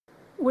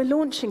we're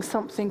launching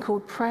something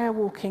called Prayer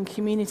Walking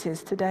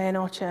Communities today in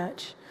our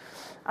church.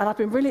 And I've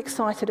been really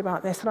excited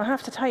about this. And I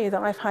have to tell you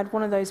that I've had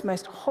one of those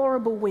most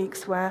horrible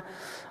weeks where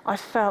I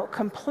felt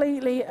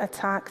completely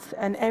attacked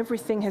and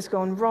everything has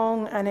gone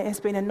wrong and it has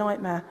been a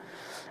nightmare.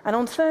 And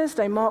on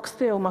Thursday, Mark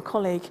Steele, my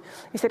colleague,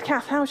 he said,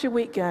 "Kath, how's your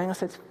week going?" I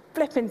said,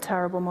 "Flipping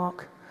terrible,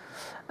 Mark."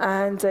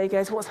 And he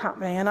goes, "What's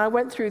happening?" And I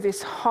went through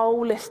this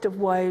whole list of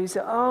woes.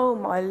 Oh,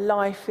 my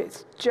life,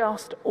 it's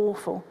just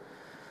awful.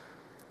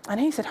 And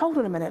he said, "Hold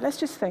on a minute, let's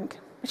just think,"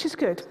 which is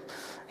good.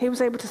 He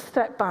was able to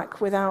step back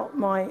without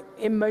my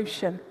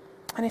emotion.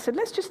 And he said,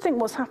 "Let's just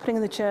think what's happening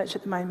in the church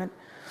at the moment.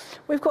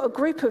 We've got a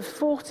group of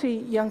 40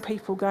 young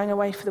people going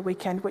away for the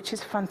weekend, which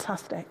is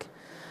fantastic.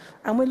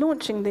 And we're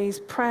launching these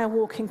prayer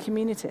walking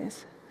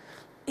communities.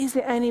 Is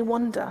it any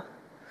wonder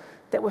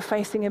that we're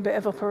facing a bit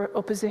of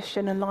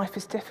opposition and life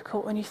is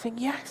difficult?" And you think,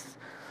 yes,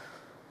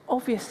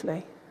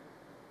 obviously.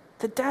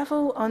 The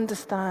devil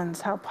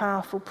understands how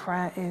powerful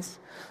prayer is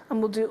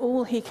and will do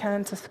all he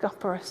can to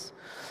scupper us.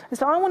 And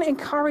so I want to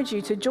encourage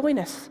you to join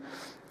us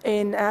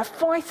in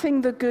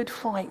fighting the good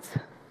fight,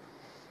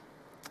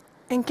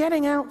 in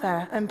getting out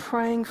there and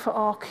praying for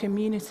our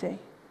community.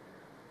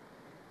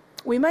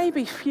 We may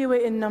be fewer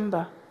in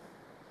number,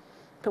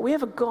 but we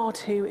have a God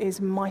who is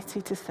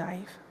mighty to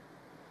save.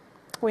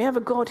 We have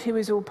a God who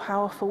is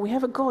all-powerful. We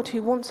have a God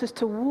who wants us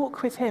to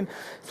walk with him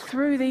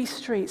through these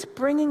streets,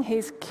 bringing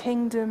his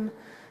kingdom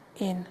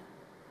in.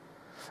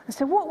 And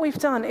so what we've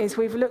done is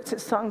we've looked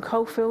at Sutton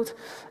Coldfield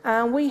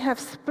and we have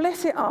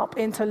split it up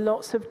into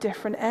lots of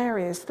different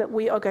areas that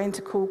we are going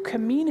to call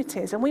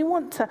communities. And we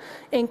want to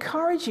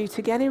encourage you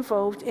to get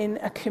involved in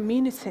a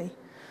community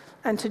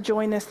and to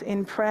join us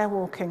in prayer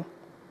walking.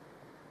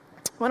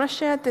 When I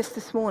shared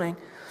this morning,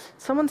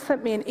 someone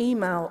sent me an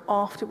email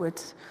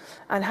afterwards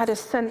and had a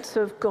sense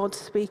of God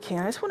speaking.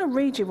 I just want to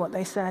read you what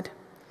they said.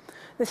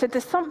 They said,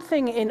 "There's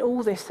something in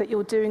all this that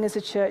you're doing as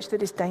a church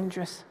that is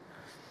dangerous.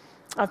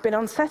 I've been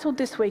unsettled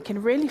this week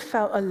and really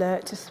felt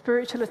alert to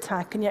spiritual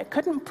attack and yet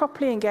couldn't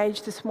properly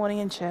engage this morning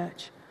in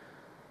church.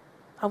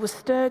 I was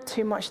stirred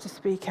too much to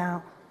speak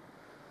out."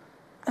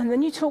 And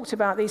then you talked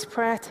about these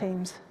prayer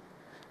teams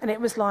and it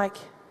was like,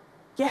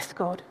 yes,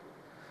 God.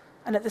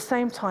 And at the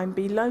same time,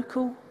 be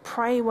local,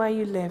 pray where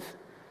you live.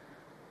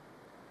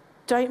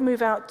 Don't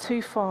move out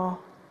too far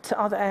to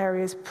other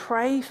areas.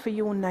 Pray for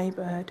your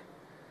neighborhood.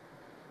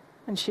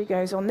 And she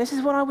goes on, "This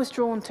is what I was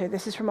drawn to."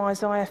 This is from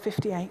Isaiah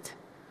 58.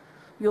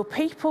 "Your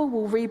people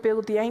will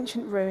rebuild the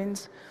ancient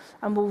ruins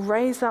and will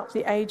raise up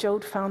the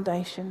age-old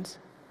foundations.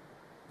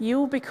 You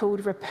will be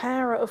called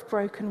repairer of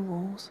broken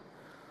walls,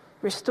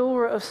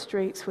 restorer of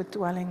streets with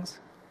dwellings."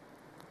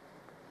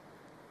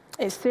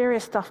 It's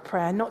serious stuff,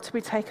 prayer, not to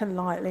be taken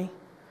lightly,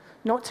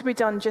 not to be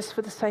done just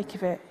for the sake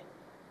of it.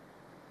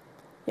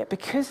 Yet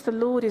because the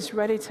Lord is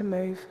ready to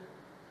move,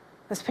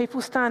 as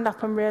people stand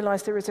up and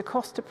realize there is a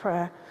cost to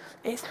prayer,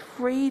 it's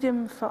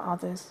freedom for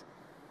others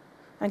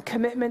and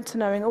commitment to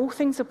knowing all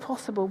things are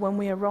possible when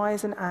we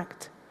arise and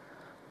act.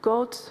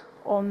 God's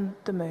on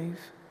the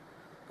move.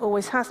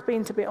 Always has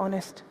been, to be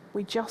honest.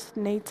 We just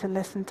need to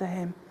listen to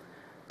him.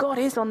 God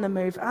is on the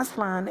move.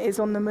 Aslan is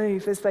on the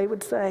move, as they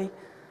would say.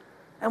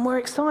 And we're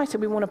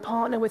excited. We want to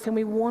partner with him.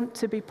 We want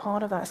to be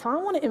part of that. So I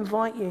want to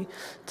invite you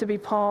to be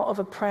part of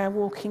a prayer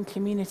walking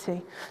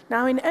community.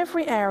 Now, in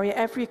every area,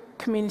 every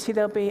community,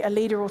 there'll be a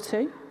leader or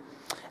two.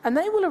 And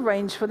they will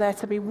arrange for there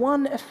to be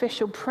one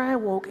official prayer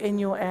walk in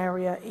your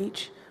area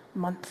each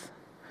month.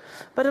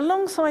 But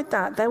alongside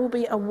that, there will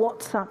be a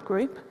WhatsApp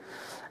group.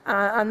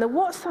 And the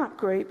WhatsApp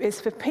group is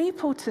for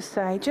people to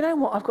say, "Do you know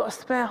what? I've got a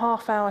spare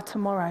half hour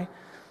tomorrow.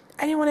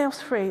 Anyone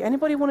else free?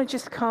 Anybody want to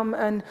just come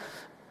and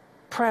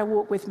prayer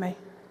walk with me?"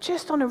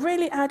 Just on a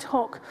really ad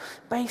hoc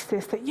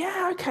basis that,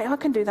 yeah, okay, I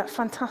can do that.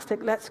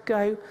 Fantastic. Let's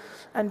go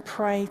and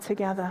pray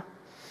together.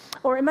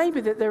 Or it may be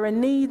that there are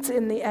needs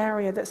in the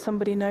area that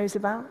somebody knows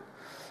about.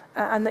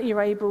 And that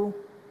you're able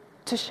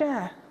to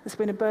share. There's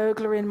been a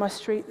burglary in my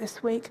street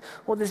this week,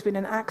 or there's been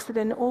an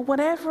accident, or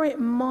whatever it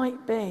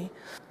might be.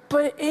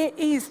 But it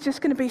is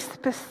just going to be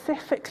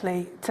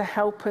specifically to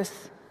help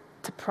us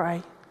to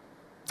pray.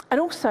 And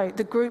also,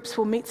 the groups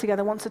will meet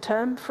together once a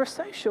term for a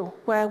social,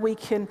 where we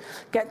can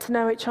get to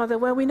know each other,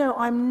 where we know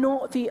I'm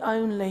not the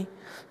only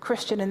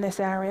Christian in this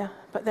area,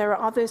 but there are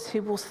others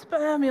who will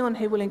spur me on,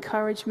 who will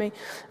encourage me,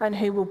 and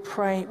who will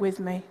pray with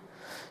me.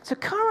 So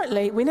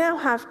currently, we now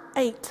have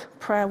 8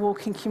 prayer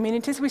walking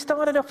communities. We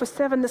started off with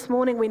 7 this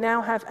morning. We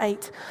now have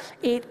 8.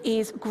 It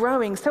is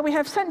growing. So we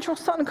have Central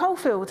Sutton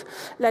Coldfield,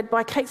 led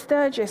by Kate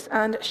Sturgis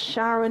and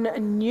Sharon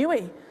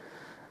Newey.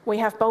 We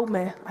have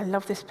Boldmere. I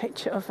love this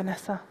picture of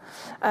Vanessa.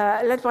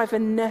 Led by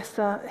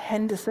Vanessa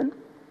Henderson.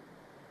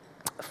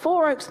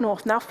 Four Oaks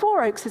North. Now,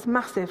 Four Oaks is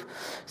massive.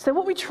 So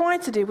what we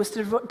tried to do was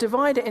to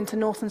divide it into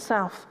north and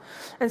south.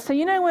 And so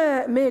you know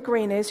where Mere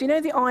Green is? You know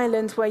the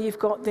island where you've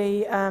got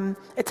the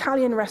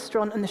Italian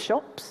restaurant and the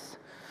shops?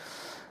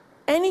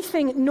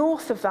 Anything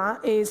north of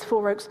that is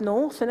Four Oaks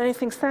North, and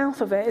anything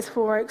south of it is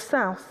Four Oaks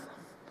South.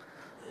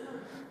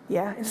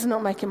 Yeah, it's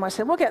not making much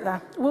sense. We'll get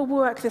there. We'll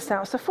work this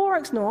out. So Four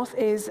Oaks North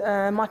is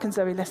Mike and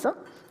Zoe Lisser.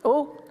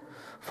 Oh,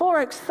 Four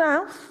Oaks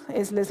South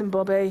is Liz and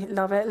Bobby,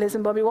 love it, Liz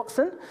and Bobby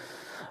Watson.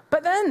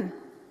 But then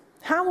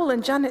Howell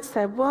and Janet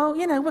said, well,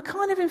 we're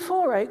kind of in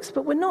Four Oaks,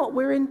 but we're not.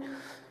 We're in,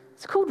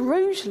 it's called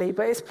Rugeley,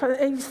 but it's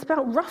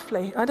spelled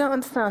roughly. I don't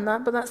understand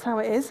that, but that's how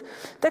it is.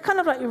 They're kind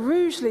of like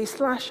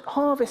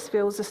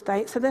Rugeley/Harvestfields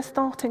estate, so they're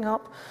starting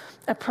up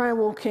a prayer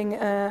walking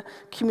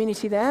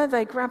community there.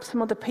 They grabbed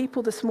some other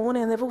people this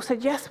morning, and they've all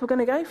said, yes, we're going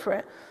to go for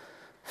it.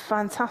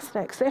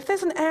 Fantastic. So if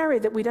there's an area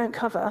that we don't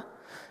cover,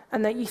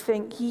 and that you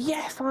think,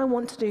 yes, I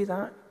want to do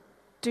that,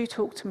 do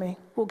talk to me.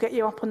 We'll get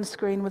you up on the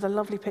screen with a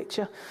lovely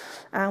picture,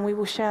 and we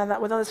will share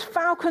that with others.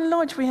 Falcon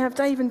Lodge, we have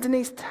Dave and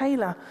Denise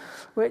Taylor,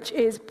 which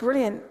is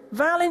brilliant.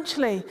 Val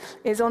Inchley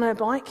is on her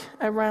bike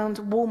around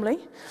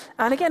Warmley.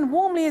 And again,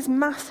 Warmley is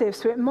massive,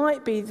 so it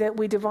might be that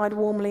we divide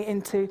Warmley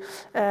into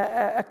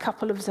a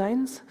couple of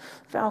zones.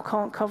 Val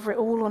can't cover it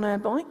all on her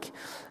bike.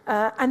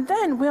 And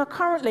then we are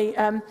currently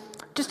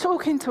just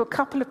talking to a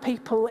couple of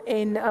people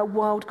in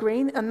Wild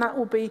Green, and that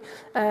will be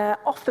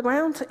off the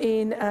ground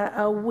in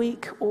a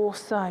week or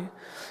so.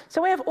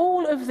 So we have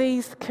all of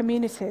these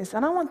communities,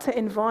 and I want to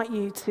invite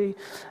you to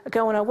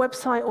go on our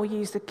website or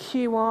use the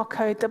QR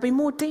code. There'll be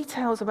more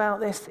details about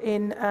this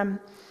in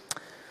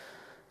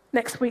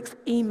next week's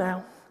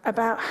email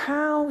about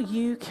how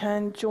you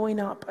can join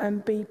up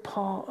and be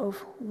part of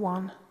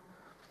one.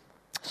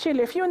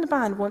 Sheila, if you and the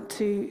band want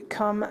to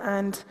come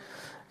and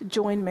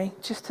join me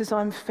just as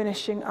I'm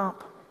finishing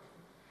up.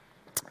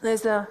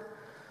 There's a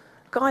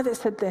guy that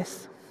said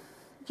this: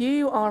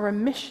 you are a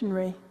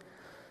missionary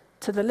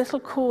to the little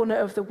corner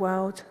of the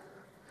world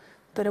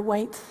that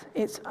awaits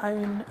its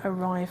own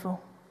arrival.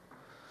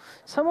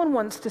 Someone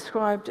once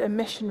described a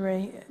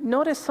missionary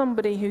not as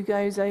somebody who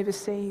goes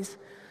overseas,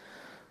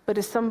 but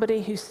as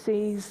somebody who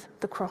sees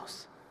the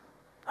cross.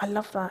 I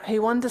love that.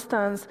 Who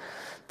understands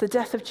the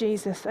death of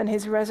Jesus and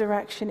his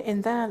resurrection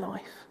in their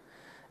life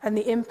and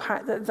the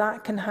impact that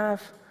that can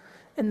have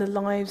in the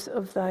lives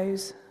of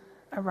those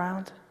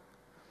around.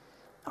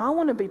 I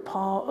want to be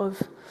part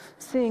of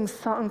seeing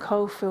Sutton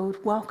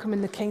Coldfield welcome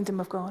in the kingdom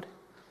of God.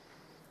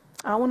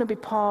 I want to be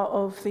part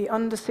of the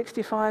under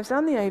 65s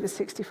and the over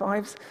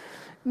 65s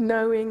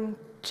knowing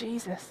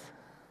Jesus.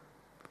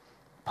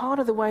 Part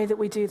of the way that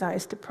we do that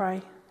is to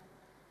pray.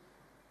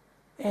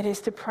 It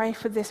is to pray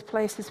for this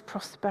place's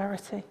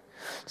prosperity.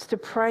 It's to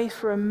pray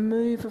for a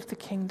move of the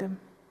kingdom.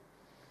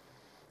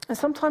 And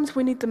sometimes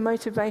we need the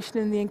motivation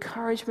and the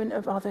encouragement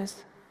of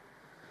others.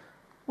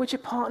 Would you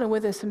partner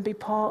with us and be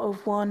part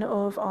of one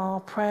of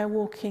our prayer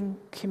walking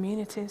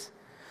communities?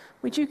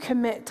 Would you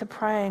commit to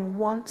praying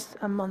once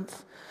a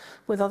month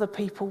with other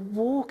people,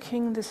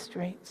 walking the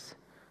streets,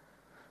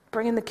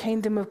 bringing the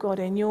kingdom of God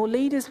in? Your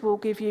leaders will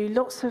give you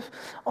lots of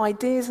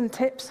ideas and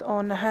tips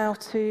on how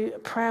to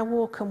prayer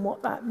walk and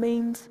what that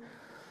means.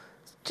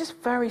 It's just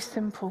very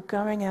simple,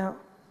 going out,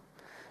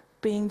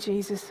 being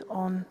Jesus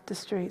on the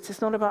streets.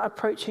 It's not about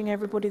approaching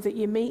everybody that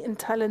you meet and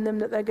telling them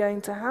that they're going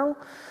to hell.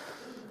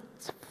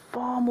 It's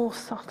far more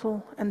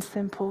subtle and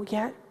simple,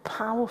 yet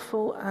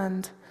powerful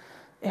and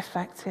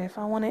effective.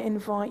 I want to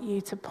invite you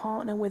to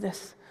partner with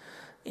us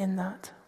in that.